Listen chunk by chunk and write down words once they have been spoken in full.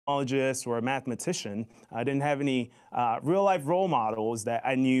technologist or a mathematician. I didn't have any real-life role models that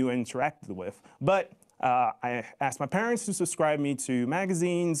I knew and interacted with. But I asked my parents to subscribe me to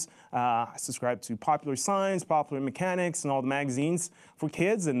magazines. I subscribed to Popular Science, Popular Mechanics, and all the magazines for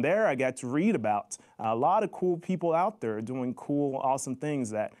kids. And there I got to read about a lot of cool people out there doing cool, awesome things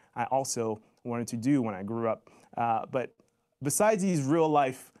that I also wanted to do when I grew up. But besides these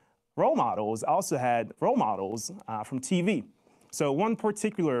real-life role models, I also had role models from TV. So one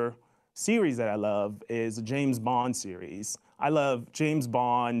particular series that I love is the James Bond series. I love James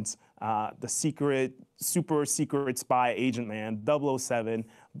Bond, the super secret spy agent man, 007.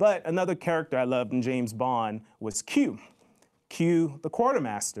 But another character I loved in James Bond was Q. Q, the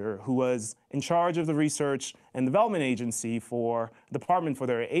quartermaster, who was in charge of the research and development agency for the department for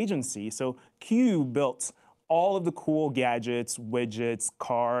their agency. So Q built all of the cool gadgets, widgets,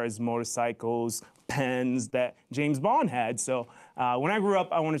 cars, motorcycles, pens that James Bond had. So when I grew up,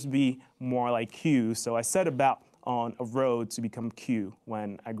 I wanted to be more like Q. So I set about on a road to become Q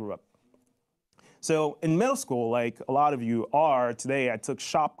when I grew up. So in middle school, like a lot of you are today, I took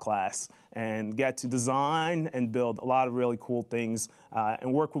shop class and got to design and build a lot of really cool things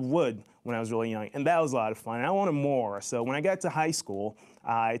and work with wood when I was really young. And that was a lot of fun. And I wanted more. So when I got to high school,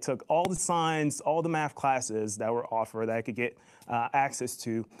 I took all the science, all the math classes that were offered that I could get access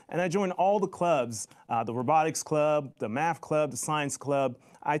to. And I joined all the clubs, the robotics club, the math club, the science club.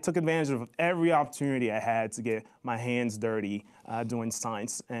 I took advantage of every opportunity I had to get my hands dirty doing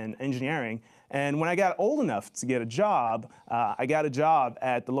science and engineering. And when I got old enough to get a job, I got a job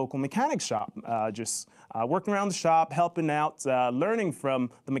at the local mechanic shop, just working around the shop, helping out, learning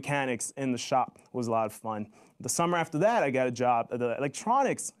from the mechanics in the shop was a lot of fun. The summer after that, I got a job at the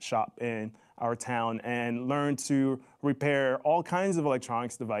electronics shop in our town and learned to repair all kinds of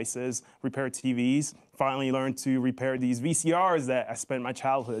electronics devices, repair TVs, finally learned to repair these VCRs that I spent my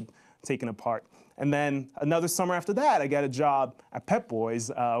childhood taking apart. And then another summer after that, I got a job at Pep Boys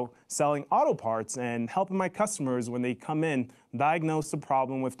selling auto parts and helping my customers when they come in, diagnose the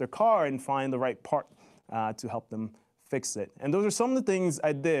problem with their car and find the right part to help them fix it. And those are some of the things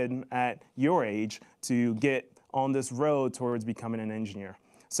I did at your age to get on this road towards becoming an engineer.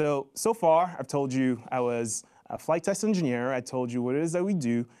 So far, I've told you I was a flight test engineer. I told you what it is that we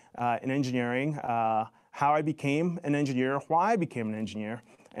do in engineering, how I became an engineer, why I became an engineer.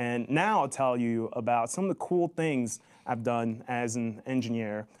 And now I'll tell you about some of the cool things I've done as an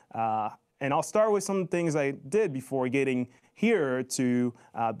engineer. And I'll start with some of the things I did before getting here to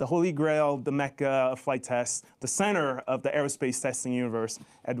the Holy Grail, the Mecca of flight tests, the center of the aerospace testing universe,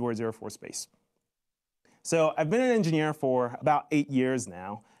 Edwards Air Force Base. So I've been an engineer for about 8 years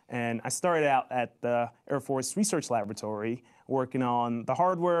now, and I started out at the Air Force Research Laboratory working on the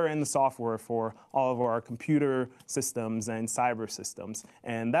hardware and the software for all of our computer systems and cyber systems.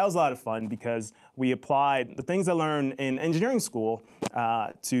 And that was a lot of fun because we applied the things I learned in engineering school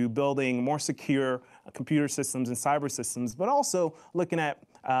to building more secure computer systems and cyber systems, but also looking at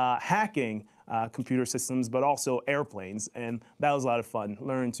hacking computer systems, but also airplanes. And that was a lot of fun,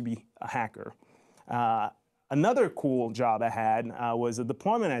 learning to be a hacker. Another cool job I had was a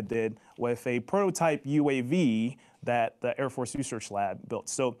deployment I did with a prototype UAV that the Air Force Research Lab built.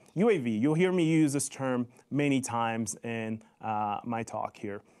 So UAV, you'll hear me use this term many times in my talk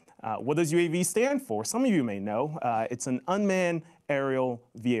here. What does UAV stand for? Some of you may know. It's an unmanned aerial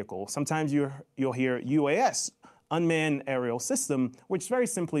vehicle. Sometimes you'll hear UAS, unmanned aerial system, which very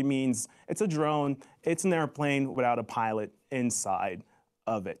simply means it's a drone, it's an airplane without a pilot inside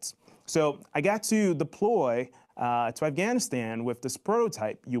of it. So I got to deploy to Afghanistan with this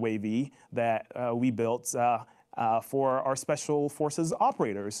prototype UAV that we built for our Special Forces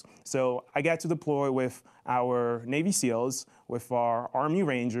operators. So I got to deploy with our Navy SEALs, with our Army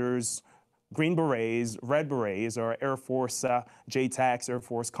Rangers, Green Berets, Red Berets, our Air Force JTACs, Air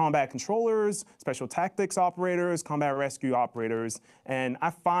Force Combat Controllers, Special Tactics Operators, Combat Rescue Operators, and I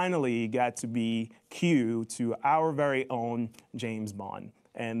finally got to be Q to our very own James Bond.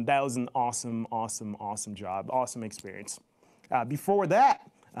 And that was an awesome, awesome, awesome job, awesome experience. Before that,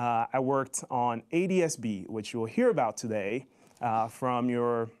 I worked on ADS-B, which you'll hear about today from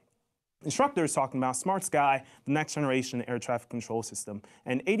your instructors talking about Smart Sky, the next generation air traffic control system.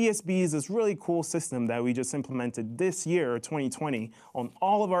 And ADS-B is this really cool system that we just implemented this year, 2020, on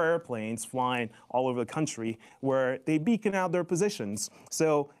all of our airplanes flying all over the country, where they beacon out their positions.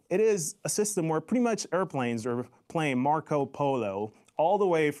 So it is a system where pretty much airplanes are playing Marco Polo all the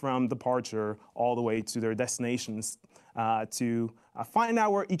way from departure, all the way to their destinations to find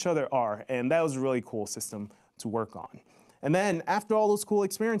out where each other are. And that was a really cool system to work on. And then after all those cool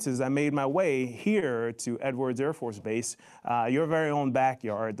experiences, I made my way here to Edwards Air Force Base, your very own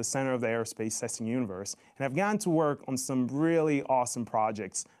backyard, the center of the aerospace testing universe. And I've gotten to work on some really awesome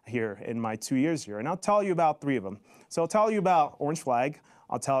projects here in my 2 years here. And I'll tell you about 3 of them. So I'll tell you about Orange Flag.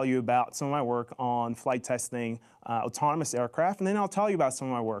 I'll tell you about some of my work on flight testing autonomous aircraft. And then I'll tell you about some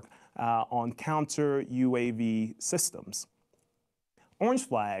of my work on counter UAV systems. Orange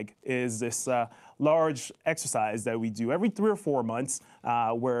Flag is this large exercise that we do every 3 or 4 months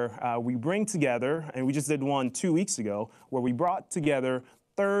where we bring together, and we just did one 2 weeks ago, where we brought together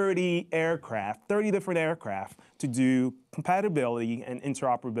 30 aircraft, 30 different aircraft to do compatibility and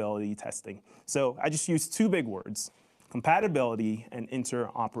interoperability testing. So I just used 2 big words, compatibility and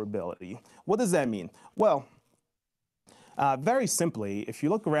interoperability. What does that mean? Well, very simply, if you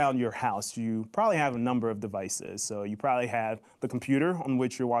look around your house, you probably have a number of devices. So you probably have the computer on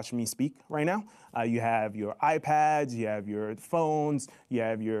which you're watching me speak right now. You have your iPads, you have your phones, you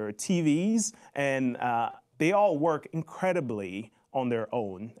have your TVs, and they all work incredibly on their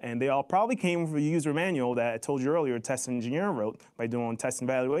own. And they all probably came from a user manual that I told you earlier, a test engineer wrote by doing test and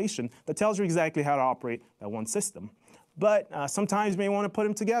evaluation that tells you exactly how to operate that one system. But sometimes you may want to put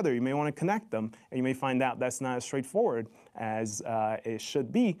them together, you may want to connect them, and you may find out that's not as straightforward as it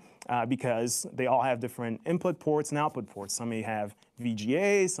should be because they all have different input ports and output ports. Some may have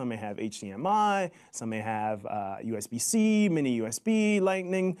VGA, some may have HDMI, some may have USB-C, mini USB,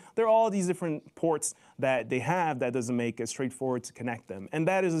 Lightning. There are all these different ports that they have that doesn't make it straightforward to connect them. And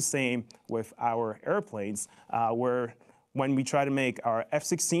that is the same with our airplanes, where when we try to make our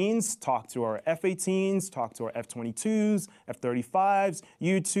F-16s talk to our F-18s, talk to our F-22s, F-35s,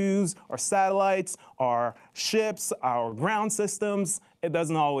 U-2s, our satellites, our ships, our ground systems, it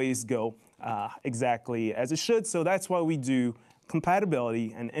doesn't always go exactly as it should. So that's why we do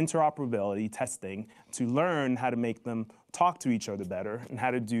compatibility and interoperability testing to learn how to make them talk to each other better and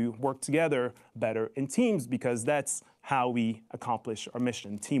how to work together better in teams, because that's how we accomplish our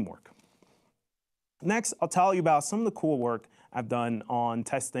mission, teamwork. Next, I'll tell you about some of the cool work I've done on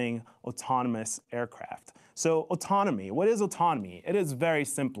testing autonomous aircraft. So autonomy, what is autonomy? It is very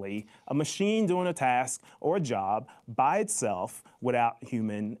simply a machine doing a task or a job by itself without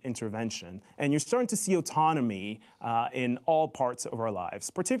human intervention. And you're starting to see autonomy in all parts of our lives,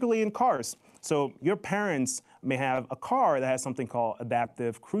 particularly in cars. So your parents may have a car that has something called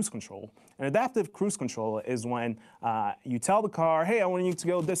adaptive cruise control. And adaptive cruise control is when you tell the car, hey, I want you to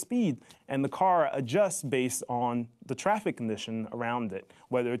go this speed, and the car adjusts based on the traffic condition around it,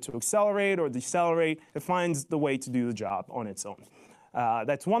 whether to accelerate or decelerate. It finds the way to do the job on its own.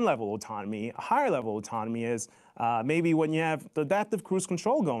 That's one level of autonomy. A higher level of autonomy is maybe when you have the adaptive cruise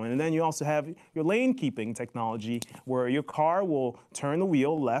control going, and then you also have your lane keeping technology where your car will turn the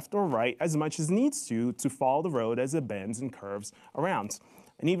wheel left or right as much as it needs to follow the road as it bends and curves around.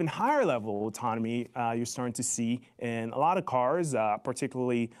 An even higher level of autonomy you're starting to see in a lot of cars,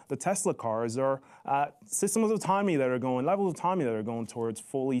 particularly the Tesla cars, are systems of autonomy that are going, levels of autonomy that are going towards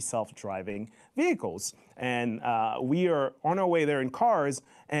fully self-driving vehicles. And we are on our way there in cars,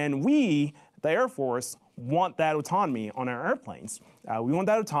 and we, the Air Force, want that autonomy on our airplanes. We want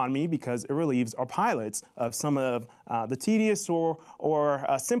that autonomy because it relieves our pilots of some of the tedious or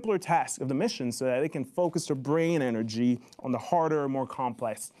simpler tasks of the mission so that they can focus their brain energy on the harder, more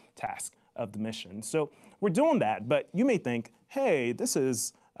complex task of the mission. So we're doing that, but you may think, hey, this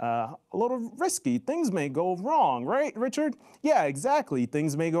is a little risky. Things may go wrong, right, Richard? Yeah, exactly.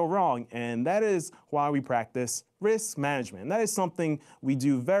 Things may go wrong. And that is why we practice risk management. And that is something we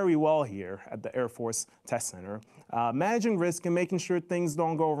do very well here at the Air Force Test Center, managing risk and making sure things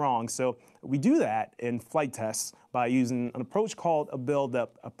don't go wrong. So we do that in flight tests by using an approach called a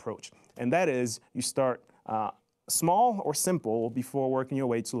build-up approach. And that is you start small or simple before working your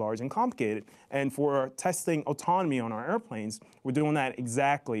way to large and complicated. And for testing autonomy on our airplanes, we're doing that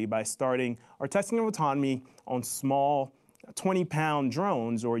exactly by starting our testing of autonomy on small 20-pound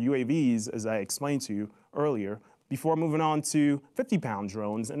drones or UAVs, as I explained to you earlier, before moving on to 50-pound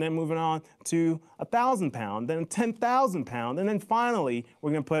drones, and then moving on to 1,000-pound, then 10,000-pound, and then finally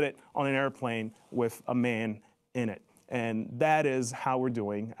we're going to put it on an airplane with a man in it. And that is how we're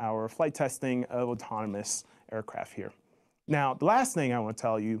doing our flight testing of autonomous aircraft here. Now, the last thing I want to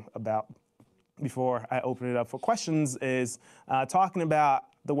tell you about before I open it up for questions is talking about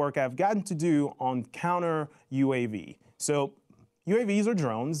the work I've gotten to do on counter UAV. So UAVs are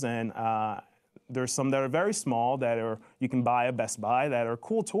drones, and there's some that are very small that you can buy at Best Buy that are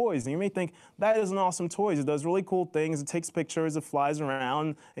cool toys. And you may think, that is an awesome toy. It does really cool things. It takes pictures, it flies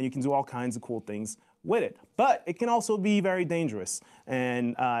around, and you can do all kinds of cool things with it. But it can also be very dangerous.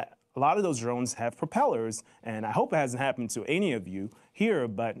 And a lot of those drones have propellers, and I hope it hasn't happened to any of you here,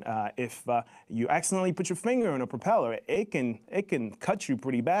 but if you accidentally put your finger in a propeller, it can cut you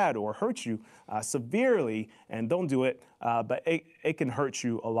pretty bad or hurt you severely, and don't do it, but it can hurt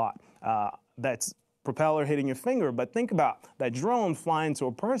you a lot. That's propeller hitting your finger, but think about that drone flying to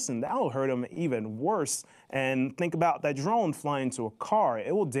a person, that'll hurt them even worse. And think about that drone flying to a car,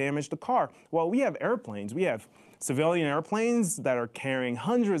 it will damage the car. Well, we have airplanes, we have civilian airplanes that are carrying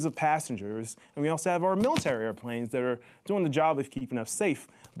hundreds of passengers, and we also have our military airplanes that are doing the job of keeping us safe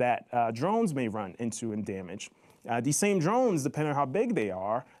that drones may run into and damage. These same drones, depending on how big they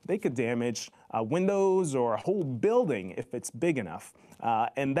are, they could damage windows or a whole building if it's big enough.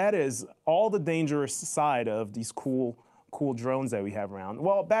 And that is all the dangerous side of these cool drones that we have around.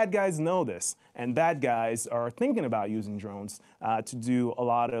 Well, bad guys know this, and bad guys are thinking about using drones to do a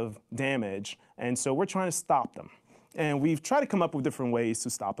lot of damage, and so we're trying to stop them. And we've tried to come up with different ways to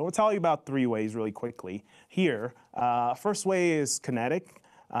stop them. I'll tell you about 3 ways really quickly here. First way is kinetic,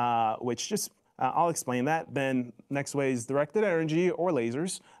 which just I'll explain that. Then next way is directed energy or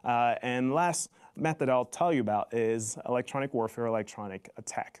lasers. And last method I'll tell you about is electronic warfare, electronic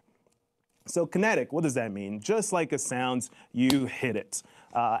attack. So kinetic, what does that mean? Just like it sounds, you hit it.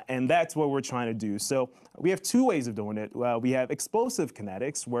 And that's what we're trying to do. So we have 2 ways of doing it. We have explosive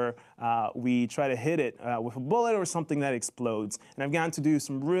kinetics, where we try to hit it with a bullet or something that explodes. And I've gotten to do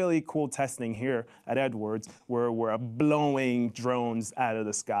some really cool testing here at Edwards, where we're blowing drones out of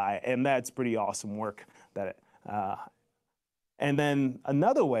the sky. And that's pretty awesome work. And then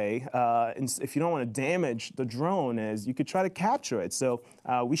another way, if you don't want to damage the drone, is you could try to capture it. So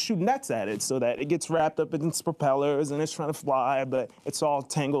we shoot nets at it so that it gets wrapped up in its propellers and it's trying to fly, but it's all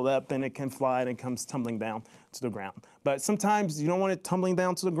tangled up and it can fly and it comes tumbling down to the ground. But sometimes you don't want it tumbling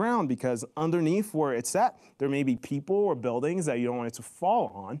down to the ground because underneath where it's at, there may be people or buildings that you don't want it to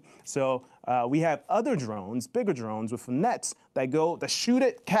fall on. So we have other drones, bigger drones with nets that shoot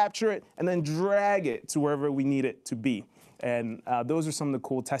it, capture it, and then drag it to wherever we need it to be. And those are some of the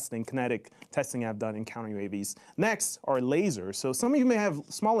cool kinetic testing I've done in counter UAVs. Next are lasers. So some of you may have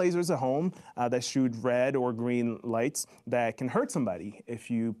small lasers at home that shoot red or green lights that can hurt somebody if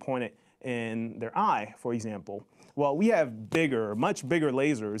you point it in their eye, for example. Well, we have much bigger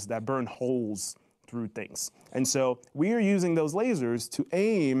lasers that burn holes through things. And so we are using those lasers to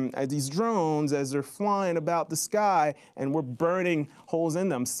aim at these drones as they're flying about the sky, and we're burning holes in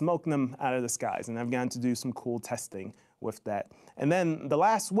them, smoking them out of the skies. And I've gotten to do some cool testing with that. And then the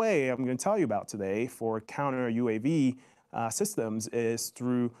last way I'm going to tell you about today for counter UAV systems is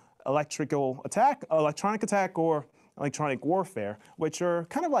through electronic attack, or electronic warfare, which are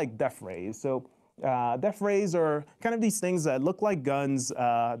kind of like death rays. So death rays are kind of these things that look like guns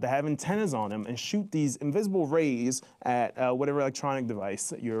that have antennas on them and shoot these invisible rays at whatever electronic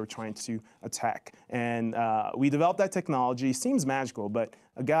device you're trying to attack. And we developed that technology. Seems magical, but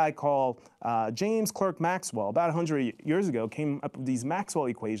a guy called James Clerk Maxwell, about 100 years ago, came up with these Maxwell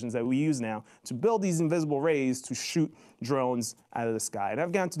equations that we use now to build these invisible rays to shoot drones out of the sky. And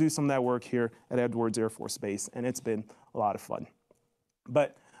I've gotten to do some of that work here at Edwards Air Force Base, and it's been a lot of fun.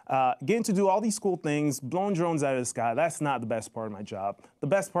 But getting to do all these cool things, blowing drones out of the sky, that's not the best part of my job. The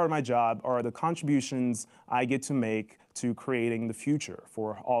best part of my job are the contributions I get to make to creating the future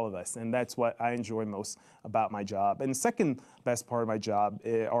for all of us. And that's what I enjoy most about my job. And the second best part of my job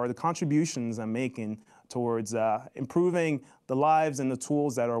are the contributions I'm making towards improving the lives and the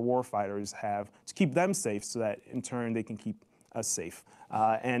tools that our warfighters have to keep them safe, so that in turn they can keep us safe.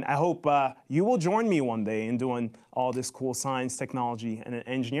 And I hope you will join me one day in doing all this cool science, technology, and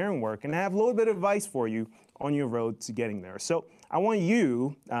engineering work. And I have a little bit of advice for you on your road to getting there. So I want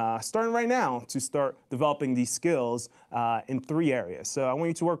you, starting right now, to start developing these skills in 3 areas. So I want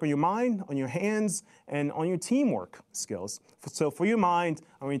you to work on your mind, on your hands, and on your teamwork skills. So for your mind,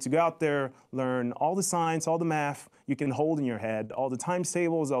 I want you to go out there, learn all the science, all the math you can hold in your head, all the times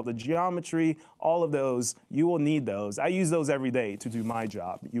tables, all the geometry, all of those. You will need those. I use those every day to do my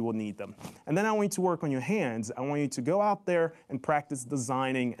job. You will need them. And then I want you to work on your hands. I want you to go out there and practice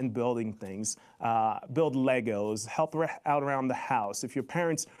designing and building things. Build Legos, help out around the house. If your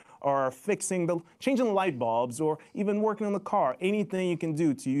parents are changing the light bulbs, or even working on the car, anything you can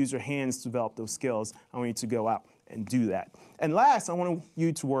do to use your hands to develop those skills, I want you to go out and do that. And last, I want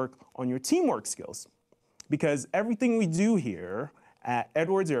you to work on your teamwork skills, because everything we do here at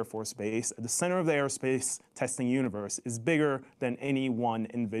Edwards Air Force Base, at the center of the aerospace testing universe, is bigger than any one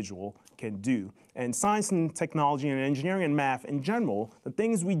individual can do. And science and technology and engineering and math in general, the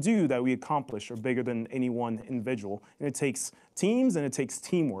things we do that we accomplish are bigger than any one individual. And it takes teams and it takes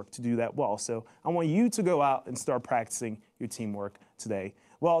teamwork to do that well. So I want you to go out and start practicing your teamwork today.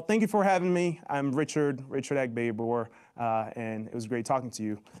 Well, thank you for having me. I'm Richard Agbabor, and it was great talking to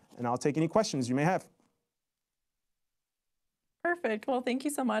you. And I'll take any questions you may have. Perfect. Well, thank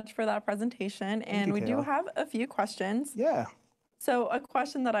you so much for that presentation. And we do have a few questions. Yeah. So a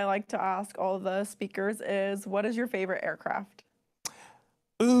question that I like to ask all the speakers is, what is your favorite aircraft?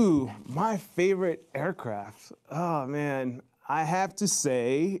 Ooh, my favorite aircraft. Oh man, I have to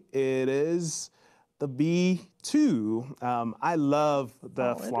say it is the B-2. I love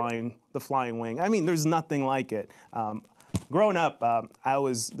the flying wing. I mean, there's nothing like it. Growing up,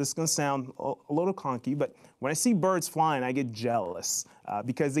 this is gonna sound a little conky, but when I see birds flying, I get jealous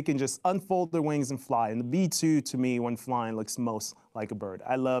because they can just unfold their wings and fly. And the B-2 to me, when flying, looks most like a bird.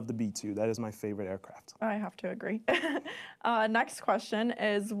 I love the B-2. That is my favorite aircraft. I have to agree. Next question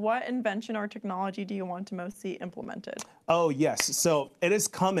is, what invention or technology do you want to most see implemented? Oh, yes. So it is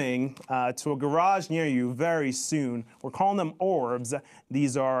coming to a garage near you very soon. We're calling them orbs.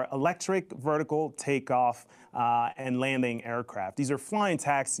 These are electric vertical takeoff and landing aircraft. These are flying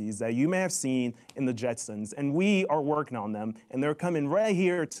taxis that you may have seen in the Jetsons, and we are working on them, and they're coming right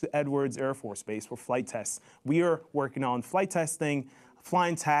here to Edwards Air Force Base for flight tests. We are working on flight testing,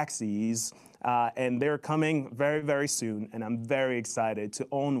 flying taxis, and they're coming very, very soon, and I'm very excited to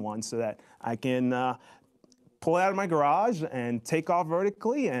own one so that I can pull it out of my garage and take off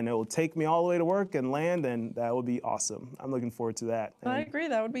vertically, and it will take me all the way to work and land, and that will be awesome. I'm looking forward to that. I agree.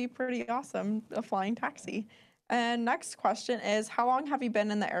 That would be pretty awesome, a flying taxi. And next question is, how long have you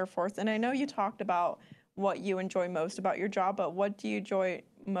been in the Air Force? And I know you talked about what you enjoy most about your job, but what do you enjoy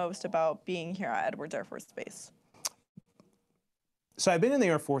most about being here at Edwards Air Force Base? So I've been in the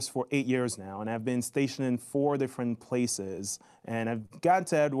Air Force for 8 years now, and I've been stationed in 4 different places. And I've gotten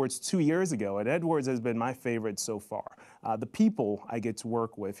to Edwards 2 years ago, and Edwards has been my favorite so far. The people I get to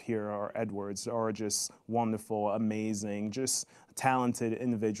work with here at Edwards are just wonderful, amazing, just talented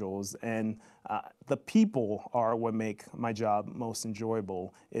individuals. And the people are what make my job most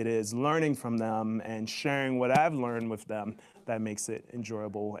enjoyable. It is learning from them and sharing what I've learned with them that makes it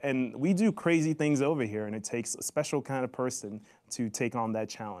enjoyable. And we do crazy things over here, and it takes a special kind of person to take on that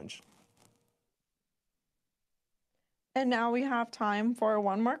challenge. And now we have time for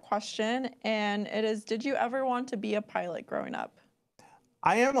one more question, and it is, did you ever want to be a pilot growing up?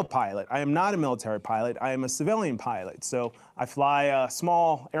 I am a pilot. I am not a military pilot. I am a civilian pilot. So I fly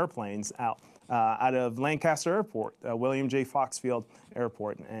small airplanes out of Lancaster Airport, William J. Foxfield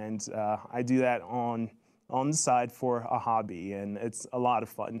Airport, and I do that on the side for a hobby, and it's a lot of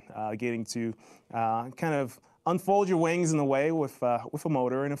fun getting to kind of unfold your wings in a way with a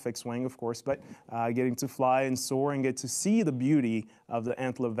motor and a fixed wing, of course, but getting to fly and soar and get to see the beauty of the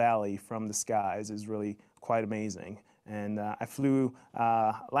Antler Valley from the skies is really quite amazing. And I flew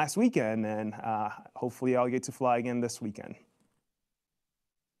last weekend, and hopefully I'll get to fly again this weekend.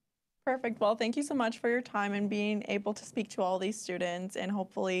 Perfect. Well, thank you so much for your time and being able to speak to all these students, and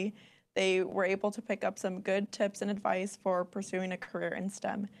hopefully they were able to pick up some good tips and advice for pursuing a career in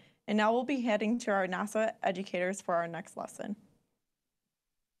STEM. And now we'll be heading to our NASA educators for our next lesson.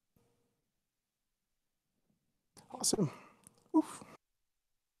 Awesome. Oof.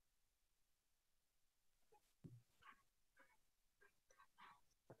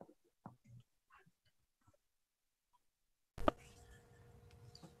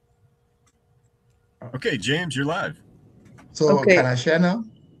 Okay, James, you're live. So okay. Can I share now?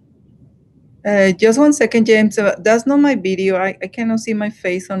 Just 1 second, James. That's not my video. I cannot see my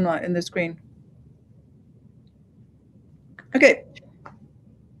face on in the screen. Okay.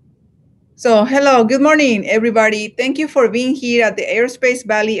 So hello, good morning, everybody. Thank you for being here at the Aerospace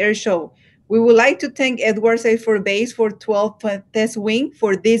Valley Air Show. We would like to thank Edwards Air Force Base for 12th Test Wing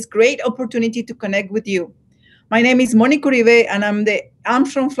for this great opportunity to connect with you. My name is Monique Uribe, and I'm the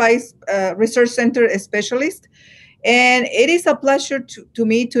Armstrong Flight Research Center Specialist. And it is a pleasure to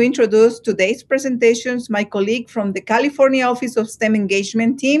me to introduce today's presentations my colleague from the California Office of STEM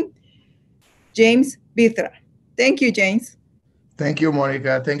Engagement team, James Bithra. Thank you, James. Thank you,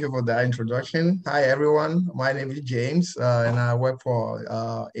 Monica. Thank you for that introduction. Hi, everyone. My name is James, and I work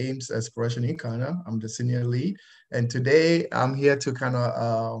for Ames Exploration in Ghana. I'm the senior lead. And today I'm here to kind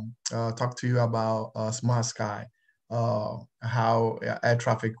of talk to you about Smart Sky, how air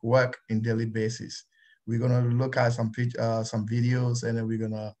traffic work in daily basis. We're going to look at some videos, and then we're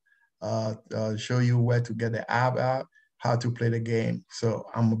going to show you where to get the app out, how to play the game. So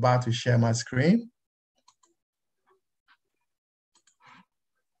I'm about to share my screen.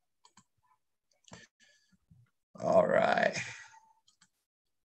 All right.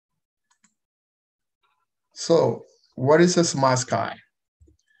 So what is a smart sky?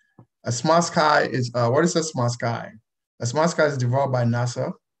 A smart sky is, what is a smart sky? A Smart Skies is developed by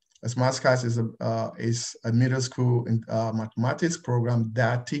NASA. A Smart Skies is a middle school mathematics program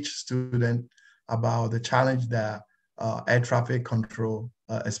that teaches students about the challenge that air traffic control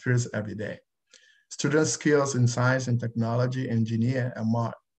experience every day. Students' skills in science and technology, engineer, and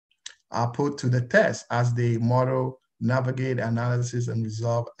math are put to the test as they model, navigate, analysis, and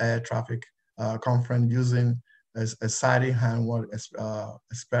resolve air traffic conference using a sighting handwork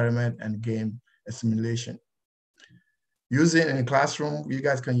experiment and game simulation. Using in the classroom, you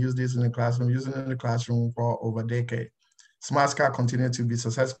guys can use this in the classroom, using it in the classroom for over a decade. Smart Sky continues to be a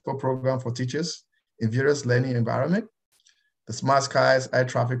successful program for teachers in various learning environments. The Smart Skies Air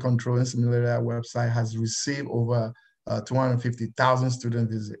Traffic Control Simulator website has received over 250,000 student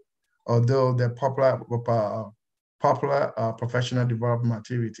visits, although the popular professional development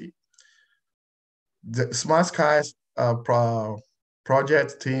activity. The Smart Skies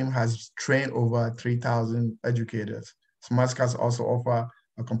project team has trained over 3,000 educators. Smart Skies also offer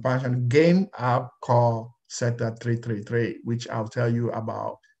a companion game app called Sector 333, which I'll tell you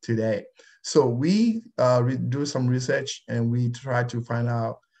about today. So we do some research and we try to find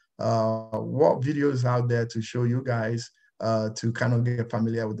out what videos out there to show you guys to kind of get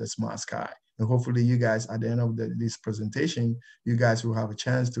familiar with the Smart Sky. And hopefully you guys, at the end of this presentation, you guys will have a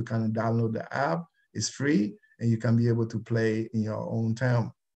chance to kind of download the app. It's free and you can be able to play in your own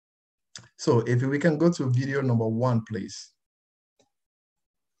time. So if we can go to video number 1, please.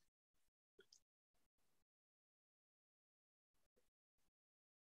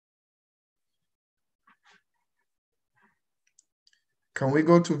 Can we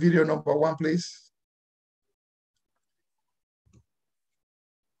go to video number 1, please?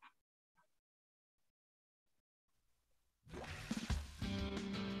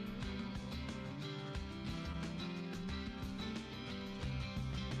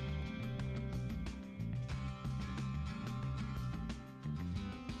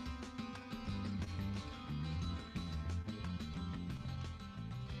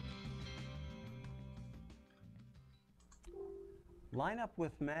 Line up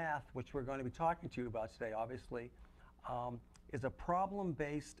with math, which we're going to be talking to you about today, obviously, is a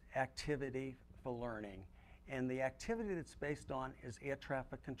problem-based activity for learning. And the activity that's based on is air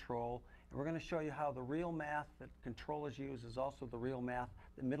traffic control. And we're going to show you how the real math that controllers use is also the real math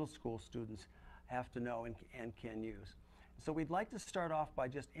that middle school students have to know and can use. So we'd like to start off by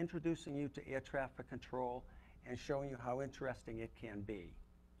just introducing you to air traffic control and showing you how interesting it can be.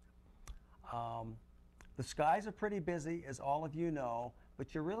 The skies are pretty busy, as all of you know,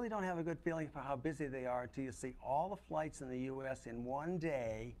 but you really don't have a good feeling for how busy they are until you see all the flights in the US in one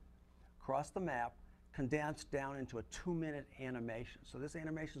day across the map condensed down into a 2-minute animation. So this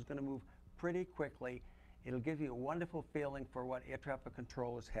animation is going to move pretty quickly. It'll give you a wonderful feeling for what air traffic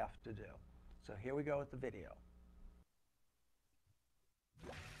controllers have to do. So here we go with the video.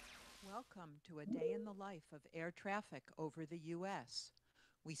 Welcome to a day in the life of air traffic over the U.S.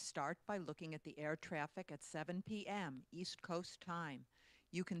 We start by looking at the air traffic at 7 p.m. East Coast time.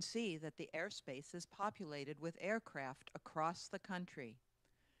 You can see that the airspace is populated with aircraft across the country.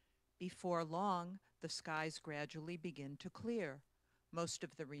 Before long, the skies gradually begin to clear. Most of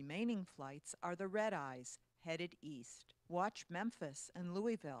the remaining flights are the red-eyes, headed east. Watch Memphis and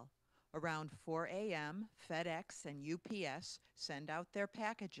Louisville. Around 4 a.m., FedEx and UPS send out their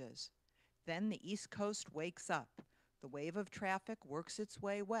packages. Then the East Coast wakes up. The wave of traffic works its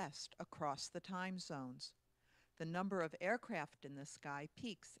way west across the time zones. The number of aircraft in the sky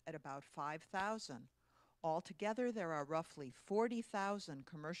peaks at about 5,000. Altogether, there are roughly 40,000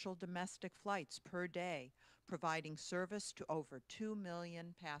 commercial domestic flights per day, providing service to over 2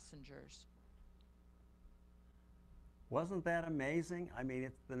 million passengers. Wasn't that amazing? I mean,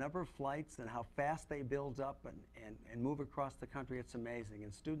 it's the number of flights and how fast they build up and move across the country. It's amazing.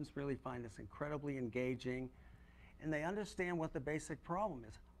 And students really find this incredibly engaging. And they understand what the basic problem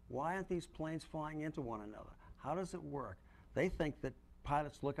is. Why aren't these planes flying into one another? How does it work? They think that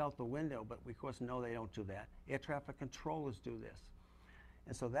pilots look out the window, but we of course know they don't do that. Air traffic controllers do this.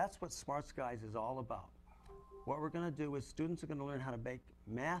 And so that's what Smart Skies is all about. What we're going to do is students are going to learn how to make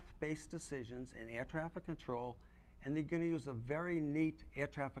math-based decisions in air traffic control, and they're going to use a very neat air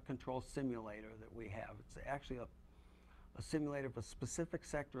traffic control simulator that we have. It's actually a simulator of a specific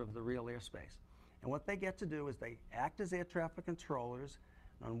sector of the real airspace. And what they get to do is they act as air traffic controllers.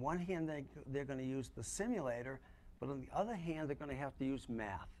 And on one hand, they're going to use the simulator, but on the other hand, they're going to have to use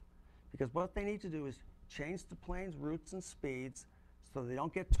math. Because what they need to do is change the plane's routes and speeds so they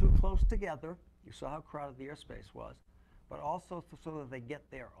don't get too close together. You saw how crowded the airspace was. But also so that they get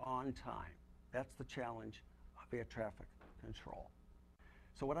there on time. That's the challenge of air traffic control.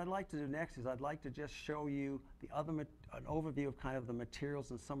 So what I'd like to do next is I'd like to just show you an overview of kind of the materials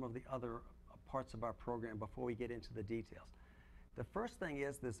and some of the other parts of our program before we get into the details. The first thing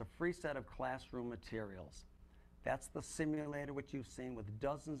is there's a free set of classroom materials. That's the simulator which you've seen with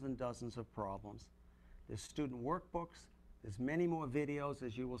dozens and dozens of problems. There's student workbooks. There's many more videos,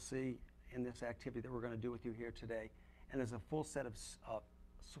 as you will see in this activity that we're going to do with you here today. And there's a full set of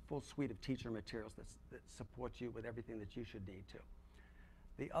full suite of teacher materials that support you with everything that you should need to.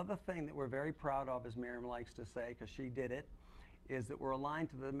 The other thing that we're very proud of, as Miriam likes to say, because she did it, is that we're aligned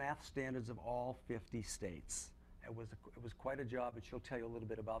to the math standards of all 50 states. It was quite a job, and she'll tell you a little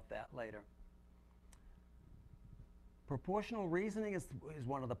bit about that later. Proportional reasoning is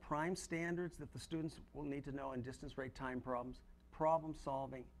one of the prime standards that the students will need to know in distance rate time problems, problem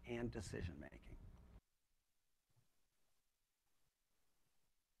solving, and decision making.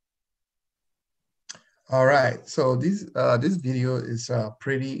 All right, so this video is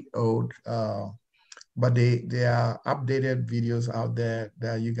pretty old, but there are updated videos out there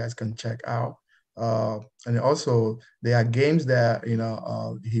that you guys can check out. And also there are games that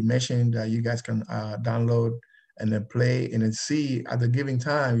he mentioned that you guys can download and then play and then see at the given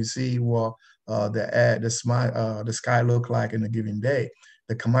time. You see what the sky look like in a given day.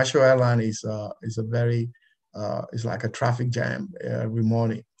 The commercial airline is a very it's like a traffic jam every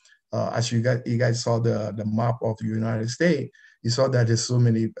morning. As you guys saw the map of the United States, you saw that there's so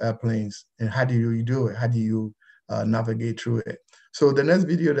many airplanes, and how do you do it? How do you navigate through it? So the next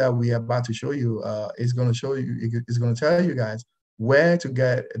video that we are about to show you is going to tell you guys where to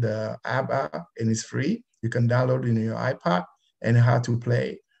get the AVAS, and it's free. You can download it in your iPad, and how to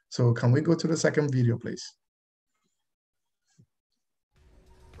play. So can we go to the second video, please?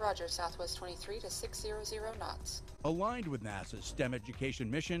 Roger, Southwest 23 to 600 knots. Aligned with NASA's STEM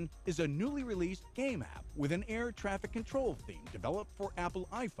education mission is a newly released game app with an air traffic control theme developed for Apple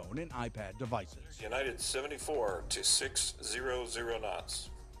iPhone and iPad devices. United 74 to 600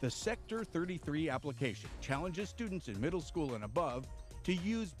 knots. The Sector 33 application challenges students in middle school and above to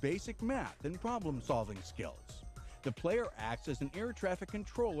use basic math and problem-solving skills. The player acts as an air traffic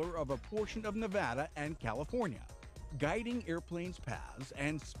controller of a portion of Nevada and California, guiding airplanes' paths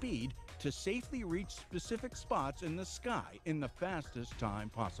and speed to safely reach specific spots in the sky in the fastest time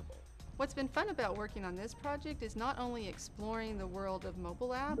possible. What's been fun about working on this project is not only exploring the world of mobile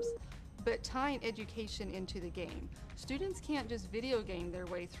apps, but tying education into the game. Students can't just video game their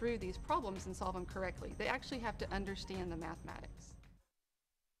way through these problems and solve them correctly. They actually have to understand the mathematics.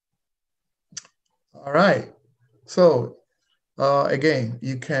 All right. So again,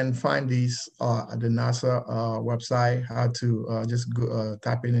 you can find these at the NASA website, how to just go,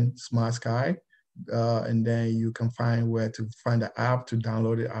 type in Smart Sky, and then you can find where to find the app to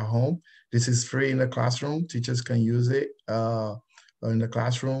download it at home. This is free in the classroom. Teachers can use it in the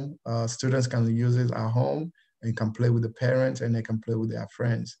classroom. Students can use it at home and can play with the parents, and they can play with their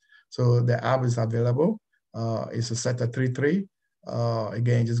friends. So the app is available. It's a Sector 33.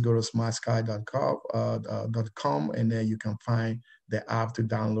 Again, just go to smartsky.com and then you can find the app to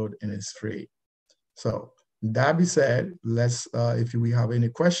download, and it's free. So that being said, let's if we have any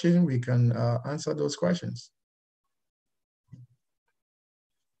question, we can answer those questions.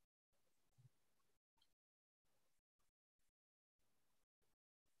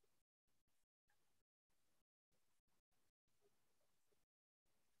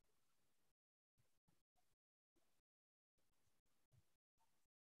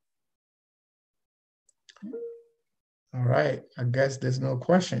 All right, I guess there's no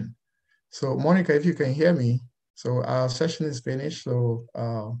question. So Monica, if you can hear me, so our session is finished. So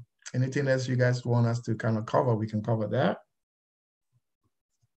anything else you guys want us to kind of cover, we can cover that.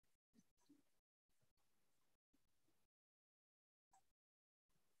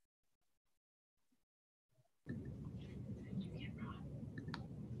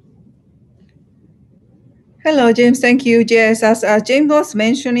 Hello, James. Thank you. Yes, as James was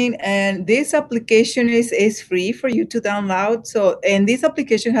mentioning, and this application is free for you to download. So, and this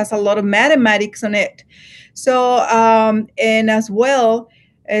application has a lot of mathematics on it. So, and as well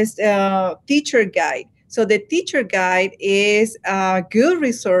as teacher guide. So the teacher guide is a good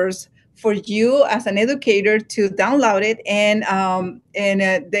resource for you as an educator to download it. And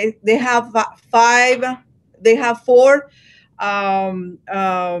they have four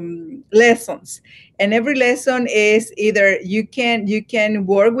lessons, and every lesson is either you can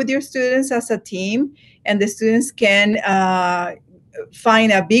work with your students as a team, and the students can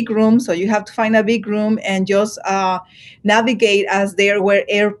find a big room. So you have to find a big room and just navigate as there were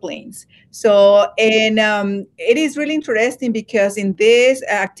airplanes. So, and it is really interesting because in these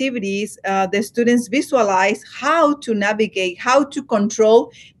activities, the students visualize how to navigate, how to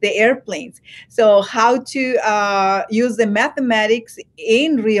control the airplanes. So how to use the mathematics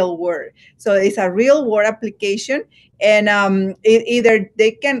in real world. So it's a real world application, and either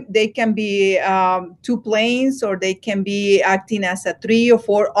they can be two planes, or they can be acting as a three or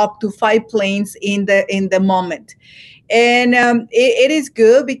four up to five planes in the moment. And it is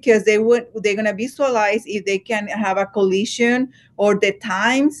good because they're gonna visualize if they can have a collision or the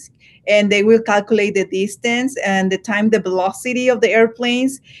times, and they will calculate the distance and the time, the velocity of the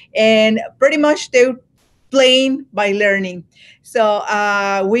airplanes, and pretty much they're playing by learning. So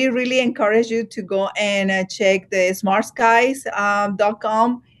we really encourage you to go and check the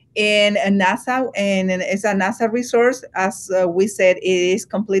smartskies.com and NASA, and it's a NASA resource. As we said, it is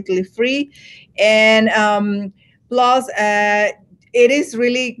completely free, and plus, it is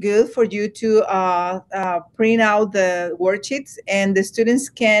really good for you to print out the worksheets, and the students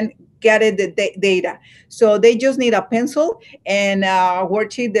can get it the data. So they just need a pencil and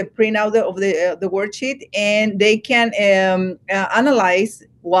worksheet, the printout of the worksheet, and they can analyze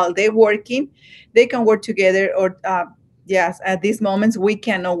while they're working. They can work together, or yes, at these moments we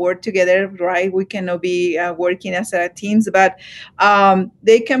cannot work together, right? We cannot be working as teams, but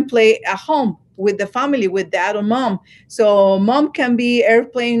they can play at home with the family, with dad or mom. So mom can be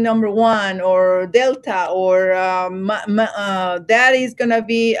airplane number one or Delta, or dad is gonna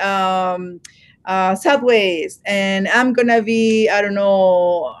be Subways, and I'm gonna be, I don't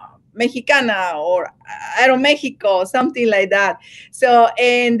know, Mexicana or Aeromexico, something like that. So,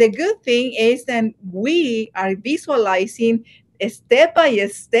 and the good thing is that we are visualizing step by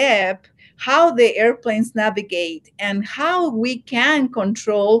step how the airplanes navigate and how we can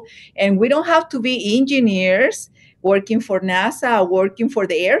control, and we don't have to be engineers working for NASA, working for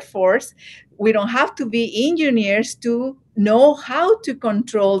the Air Force. We don't have to be engineers to know how to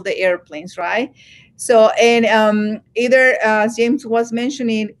control the airplanes, right? So, and either, as James was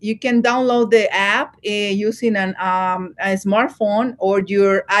mentioning, you can download the app using a smartphone or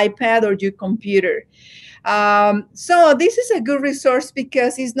your iPad or your computer. So this is a good resource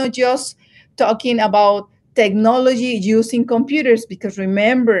because it's not just talking about technology using computers, because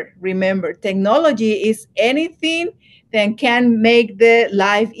remember, technology is anything that can make the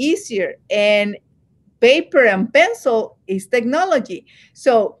life easier, and paper and pencil is technology.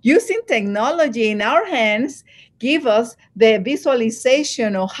 So using technology in our hands give us the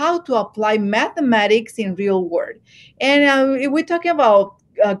visualization of how to apply mathematics in real world. And if we're talking about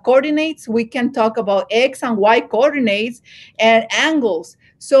coordinates, we can talk about X and Y coordinates and angles.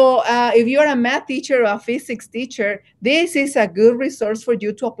 So if you're a math teacher or a physics teacher, this is a good resource for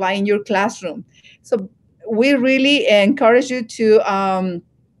you to apply in your classroom. So we really encourage you to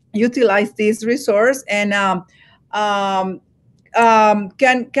utilize this resource. And can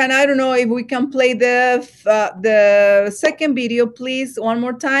I don't know if we can play the second video, please, one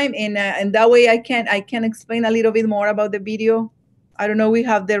more time, and that way I can explain a little bit more about the video. I don't know, we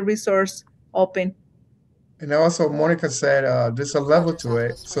have the resource open. And also, Monica said there's a level to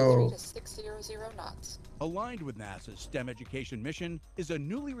it. Southwest 23 So to 600 knots. Aligned with NASA's STEM education mission is a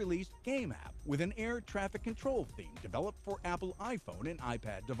newly released game app with an air traffic control theme developed for Apple iPhone and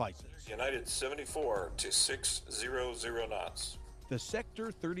iPad devices. United 74 to 600 knots. The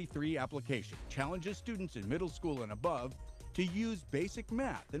Sector 33 application challenges students in middle school and above to use basic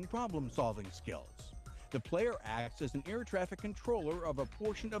math and problem-solving skills. The player acts as an air traffic controller of a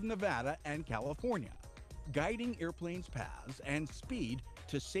portion of Nevada and California, guiding airplanes' paths and speed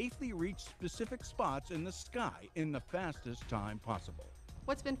to safely reach specific spots in the sky in the fastest time possible.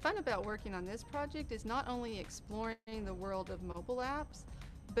 What's been fun about working on this project is not only exploring the world of mobile apps,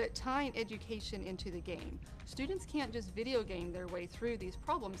 but tying education into the game. Students can't just video game their way through these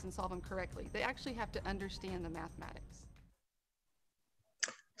problems and solve them correctly. They actually have to understand the mathematics.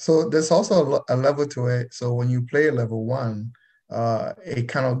 So there's also a level to it. So when you play level one, it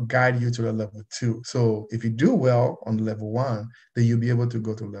kind of guide you to the level two. So if you do well on level one, then you'll be able to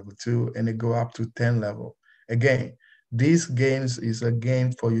go to level two and it go up to 10 level. Again, these games is a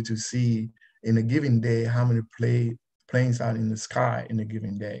game for you to see in a given day how many planes are in the sky in a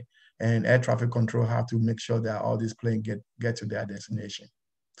given day. And air traffic control have to make sure that all these planes get to their destination.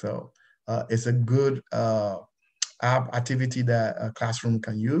 So it's a good app activity that a classroom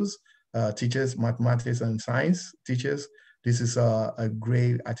can use. Teachers, mathematics and science teachers, this is a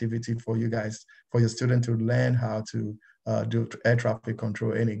great activity for you guys, for your student to learn how to do air traffic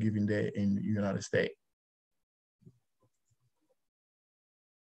control any given day in the United States.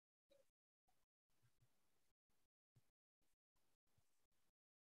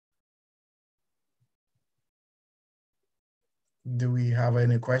 Do we have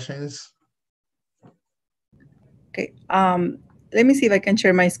any questions? Okay, let me see if I can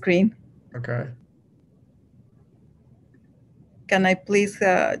share my screen. Okay. Can I please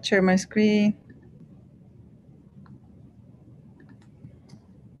share my screen?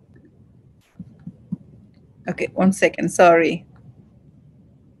 Okay, 1 second, sorry.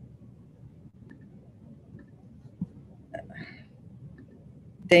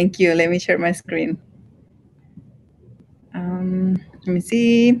 Thank you, let me share my screen. Let me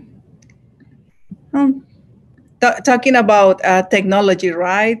see. Talking about technology,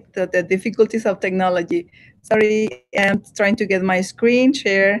 right? The difficulties of technology. Sorry, I'm trying to get my screen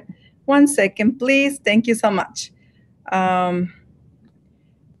share. 1 second, please. Thank you so much.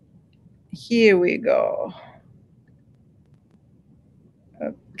 Here we go.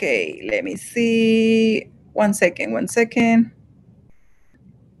 Okay, let me see. 1 second, 1 second.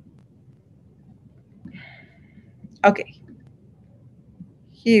 Okay,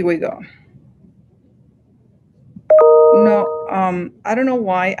 here we go. No, I don't know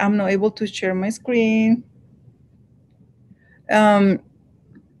why I'm not able to share my screen. I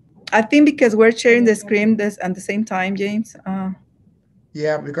think because we're sharing the screen at the same time, James.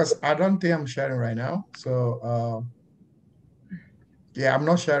 Yeah, because I don't think I'm sharing right now. So yeah, I'm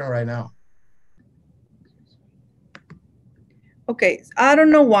not sharing right now. Okay, I don't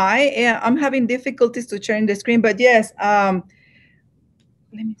know why. I'm having difficulties to sharing the screen, but yes. Let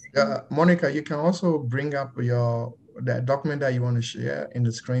me see. Monica, you can also bring up that document that you want to share in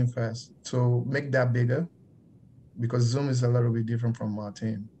the screen first. So make that bigger, because Zoom is a little bit different from our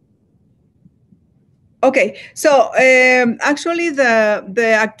team. Okay, so actually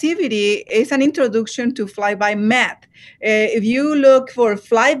the activity is an introduction to flyby math. If you look for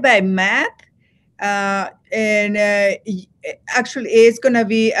flyby math, and actually it's gonna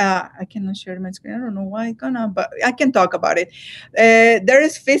be, I cannot share my screen. I don't know why I cannot, but I can talk about it. There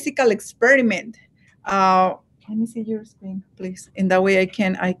is physical experiment. Let me see your screen, please. In that way I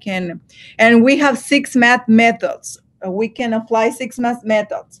can, and we have 6 math methods. We can apply 6 math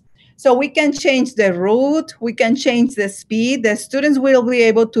methods. So we can change the route, we can change the speed. The students will be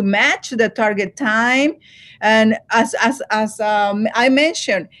able to match the target time. And as I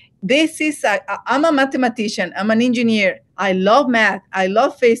mentioned, I'm a mathematician, I'm an engineer. I love math, I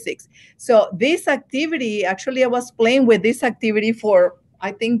love physics. So this activity, actually I was playing with this activity for,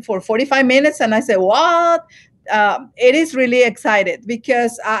 I think, for 45 minutes. And I said, what? It is really excited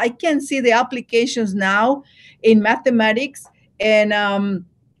because I can see the applications now in mathematics. And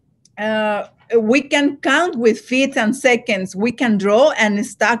we can count with feet and seconds. We can draw and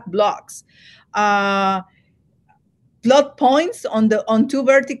stack blocks. Plot points on 2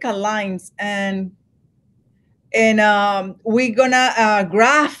 vertical lines, and we're gonna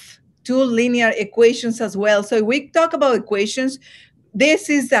graph 2 linear equations as well. So we talk about equations. This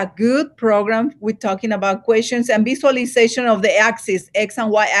is a good program. We're talking about equations and visualization of the axis, X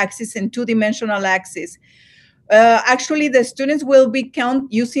and Y axis, and 2-dimensional axis. Actually, the students will be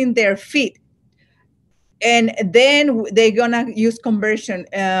count using their feet. And then they're gonna use conversion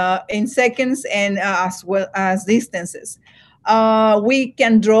in seconds and as well as distances. We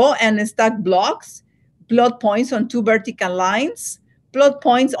can draw and stack blocks, plot points on 2 vertical lines, plot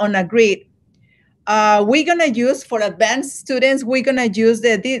points on a grid. We're gonna use, for advanced students, we're gonna use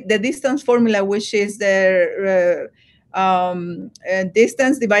the distance formula, which is the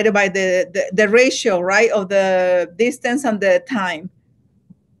distance divided by the ratio, right, of the distance and the time.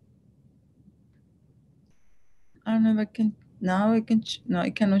 I don't know if I can, now I can, no, I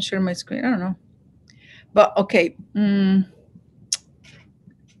cannot share my screen. I don't know. But okay. I don't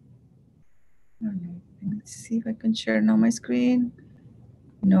know. Let me see if I can share now my screen.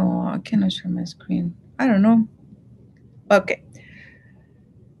 No, I cannot share my screen. I don't know. Okay.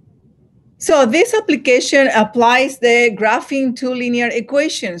 So this application applies the graphing 2 linear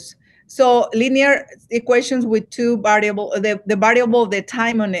equations. So linear equations with 2 variable, the variable of the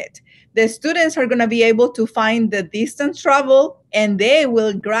time on it. The students are going to be able to find the distance traveled, and they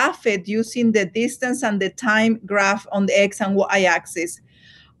will graph it using the distance and the time graph on the X and Y axis.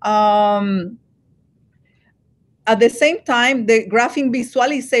 At the same time, the graphing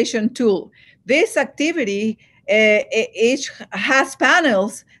visualization tool. This activity, each has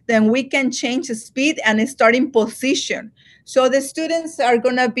panels, then we can change the speed and starting position. So the students are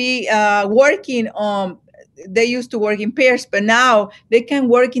going to be working on, they used to work in pairs, but now they can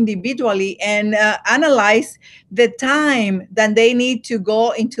work individually and analyze the time that they need to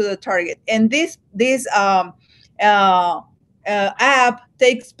go into the target. And this app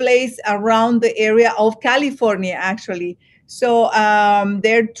takes place around the area of California, actually. So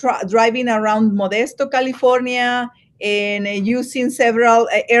they're driving around Modesto, California, and using several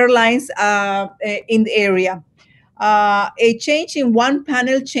airlines in the area. A change in one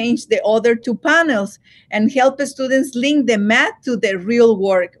panel changed the other two panels and help the students link the math to the real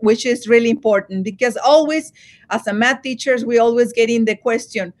work, which is really important because always, as a math teachers, we always get in the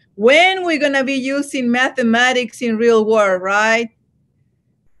question, when we're going to be using mathematics in real world, right?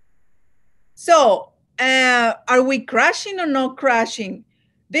 So are we crashing or not crashing?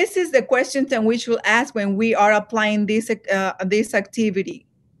 This is the question that we should ask when we are applying this activity.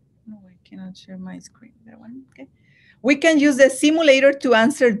 No, I cannot share my screen. That one, okay. We can use the simulator to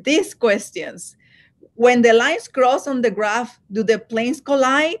answer these questions. When the lines cross on the graph, do the planes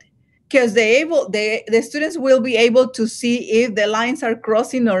collide? Because the students will be able to see if the lines are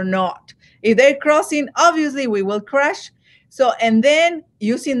crossing or not. If they're crossing, obviously we will crash. So, and then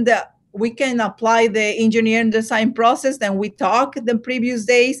we can apply the engineering design process that we talked the previous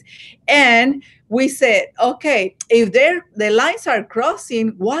days. And we said, okay, if the lines are crossing,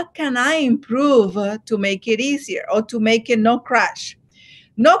 what can I improve to make it easier or to make it no crash?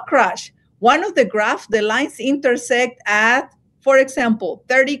 No crash. One of the graphs, the lines intersect at, for example,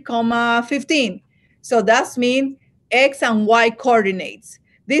 30,15. So that means X and Y coordinates.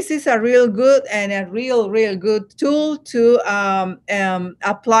 This is a real good and a real good tool to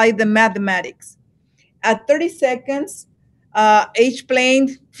apply the mathematics. At 30 seconds, each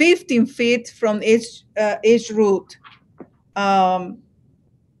plane 15 feet from each route.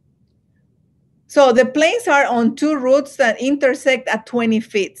 So the planes are on two routes that intersect at 20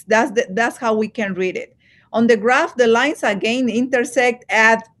 feet. That's how we can read it. On the graph, the lines again intersect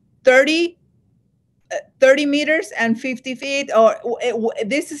at 30 meters and 50 feet.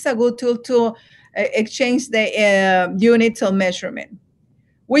 This is a good tool to exchange the units of measurement.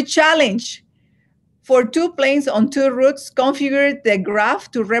 We challenge for two planes on two routes, configure the graph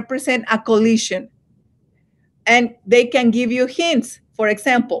to represent a collision. And they can give you hints. For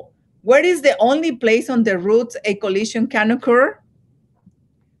example, where is the only place on the route a collision can occur?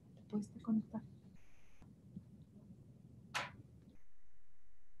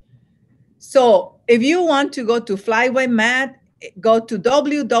 So if you want to go to FlyByMath, go to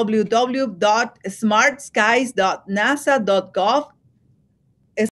www.smartskies.nasa.gov